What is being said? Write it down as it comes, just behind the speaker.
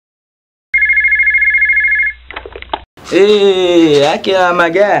Hey, okay, my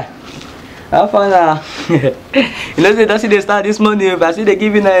guy. How far now? You know, that's they start this morning. If I see they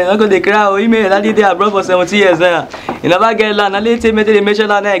giving not go the crowd email that they abroad for 70 years now. You never get land. Now let's say they mention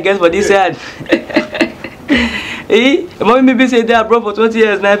land I guess for this side. Eh, mommy maybe say they abroad for 20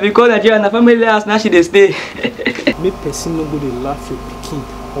 years now because Nigeria and the family house now she they stay. Make person no go dey laugh your pikin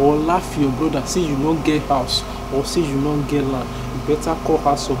or laugh your brother say you no get house or say you no get land. You better call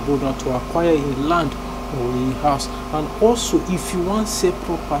house or brother to acquire a land or a house. And also if you want sell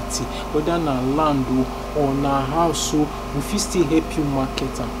property, whether na land or na house, so we fit still help you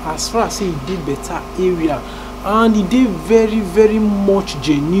market am. As far as say e dey better area and e dey very much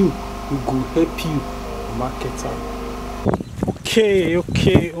genuine, we go help you market am. Okay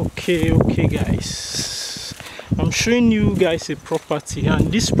guys, I'm showing you guys a property,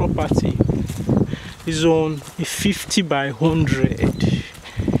 and this property is on a 50 by 100.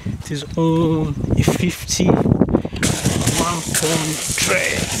 It is on a 50 by 100.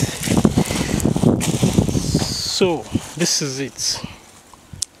 So this is it.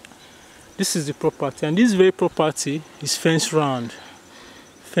 This is the property, and this very property is fenced round.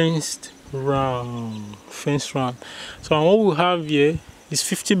 So what we have here is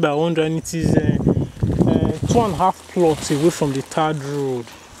 50 by 100, and it is 2.5 plots away from the third road.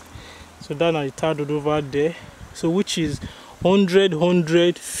 So that's the third road over there. So which is 100,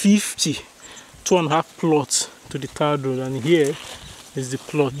 150, 2.5 plots to the third road, and here is the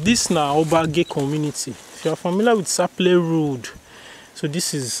plot. This now OBAGIE community. If you are familiar with SAPELE Road, so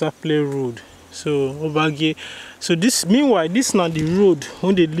this is SAPELE Road. So OBAGIE. So this, meanwhile, this now the road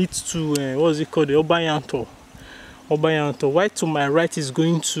when they lead to what's it called, the Obayanto. Right to my right is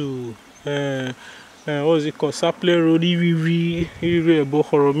going to what's it called, SAPELE Road,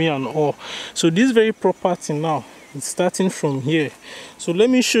 Horomi and all. So this very property now, it's starting from here. So let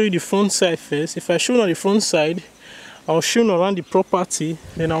me show you the front side first. If I show you on the front side, I'll show you around the property,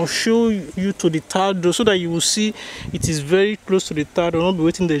 then I'll show you to the third road so that you will see it is very close to the third road. Not be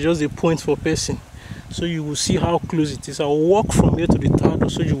waiting there just a point for person. So you will see how close it is. I'll walk from here to the third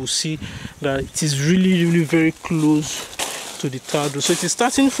road so you will see that it is really very close to the third road. So it is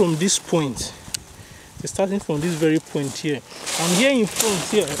starting from this point. It's starting from this very point here. And here in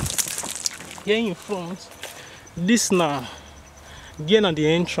front, this now, again at the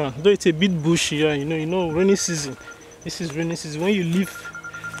entrance, though it's a bit bushy here, you know, rainy season. This is rainy season. When you leave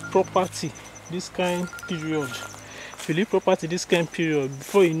property this kind period, if you leave property this kind period,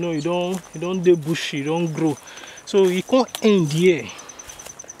 before you know, you don't do bushy, you don't grow. So you can't end here.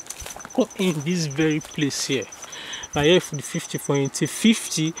 You can't end this very place here. Now here for the 50 point,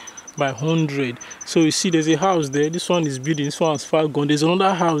 50 by 100. So you see there's a house there. This one is building, this one is far gone. There's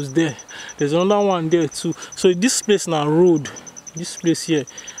another house there. There's another one there too. So this place now road. This place here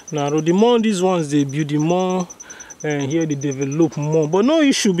now road. The more these ones they build, the more here they develop more, but no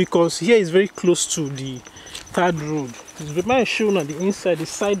issue because here is very close to the third road. It's very shown on the inside, the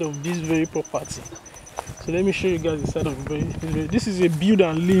side of this very property. So let me show you guys the side of the very. This is a build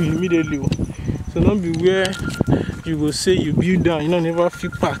and live immediately. So don't be where you will say you build down, you know, never feel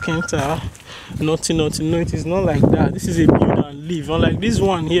park enter, nothing. No, it is not like that. This is a build and live. Unlike this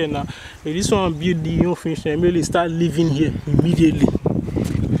one here now, if this one build the you finish, immediately start living here immediately.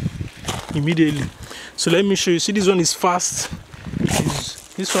 So let me show you. See, this one is fast.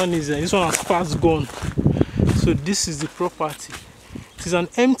 This one has fast gone. So this is the property. It is an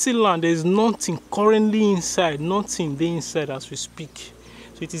empty land. There is nothing currently inside. Nothing there inside as we speak.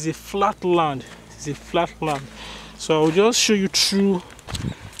 So it is a flat land. So I'll just show you through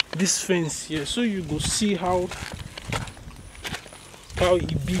this fence here, so you go see how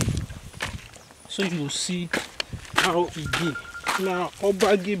it be. So you will see how it be. Now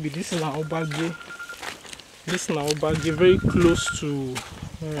OBAGIE, this is now OBAGIE. This is now OBAGIE, very close to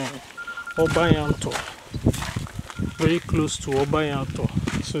Obayanto. Very close to Obayanto.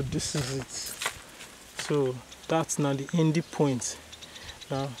 So this is it. So that's now the ending point.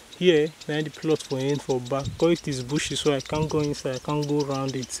 Now here, then the plot for end for back. Because it is bushy, so I can't go inside. I can't go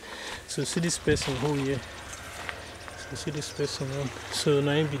around it. So see this person who here. So see this person. So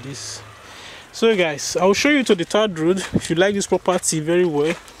now it be this. So guys, I'll show you to the third road. If you like this property very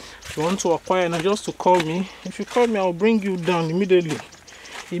well, if you want to acquire, now just to call me. If you call me, I'll bring you down immediately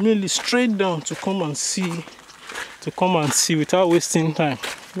straight down to come and see without wasting time.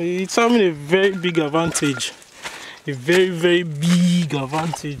 It's having a very big advantage, a very big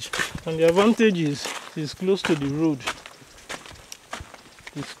advantage, and the advantage is it's close to the road.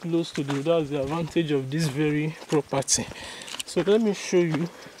 It's close to the road. That's the advantage of this very property. So let me show you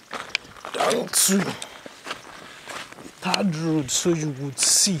down to the third road so you would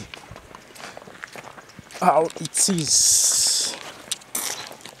see how it is.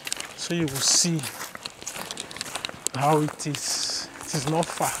 So you will see how it is. It is not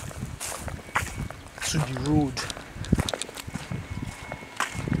far to the road.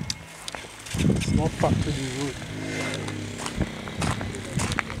 It's not far to the road.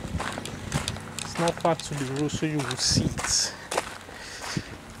 It's not far to the road, so you will see it.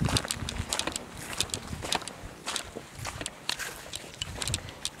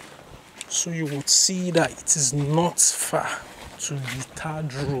 So you would see that it is not far to the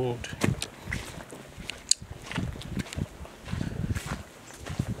third road.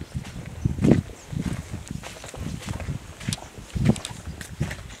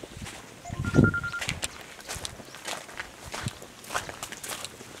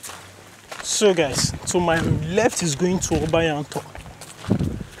 So guys, to my left is going to Obayanto.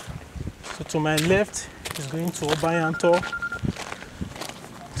 So to my left is going to Obayanto.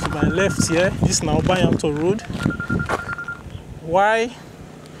 To my left here, this is now Obayanto Road. Why?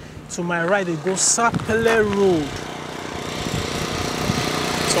 To my right it goes SAPELE Road.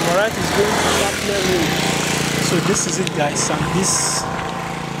 So my right is going to SAPELE Road. So this is it guys, and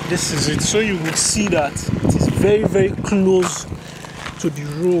this is it. So you will see that it is very, very close to the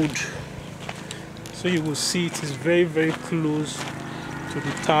road. So you will see it is very, very close to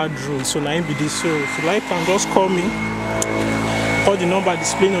the third road. So now be this. So if you like, can just call me. Call the number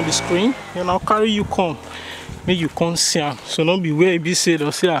displaying on the screen, and I'll carry you come. Make you come see am. So not be where it be said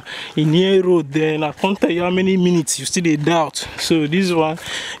or say in near road. Then I can't tell you how many minutes. You still a doubt. So this one,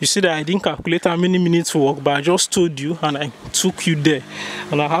 you see that I didn't calculate how many minutes to walk, but I just told you and I took you there,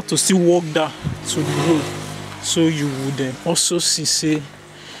 and I had to still walk down to the road. So you would also see say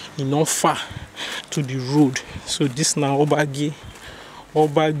not far to the road. So this now Obagie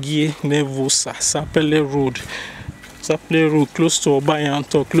Nevosa SAPELE Road. SAPELE Road, close to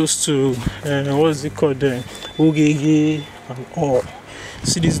Obayanto, close to what is it called, OBAGIE and all.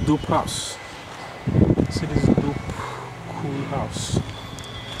 See this dope house. See this dope cool house.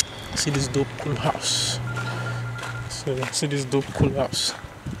 See this dope cool house. So see this dope cool house.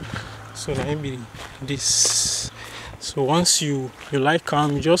 So let me this. So once you like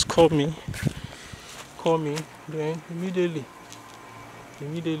you just call me, then immediately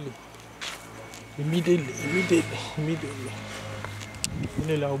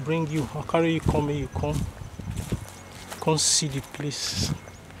I'll bring you, I'll carry you, you come see the place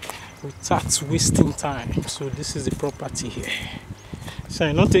without wasting time. So this is the property here. So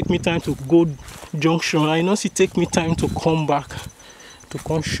it not take me time to go junction, I know it take me time to come back to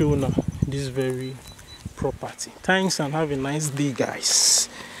come show now this very property. Thanks and have a nice day guys.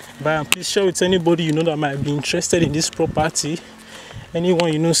 Bye, and please share with anybody you know that might be interested in this property.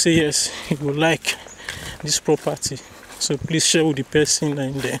 Anyone you know say yes, you would like this property. So please share with the person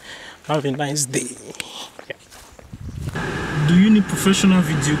and have a nice day. Yeah. Do you need professional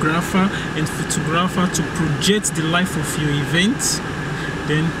videographer and photographer to project the life of your event?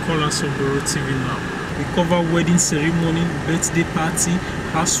 Then call us on Marlboro TV now. We cover wedding ceremony, birthday party,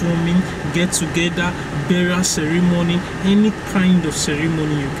 housewarming, get together, burial ceremony, any kind of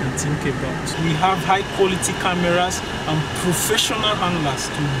ceremony you can think about. We have high quality cameras and professional handlers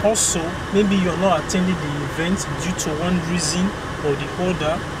too. Also, maybe you're not attending the event due to one reason or the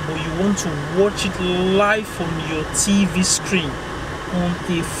other, but you want to watch it live on your TV screen on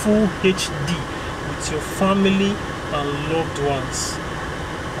a full HD with your family and loved ones.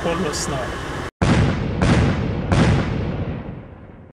 Call us now.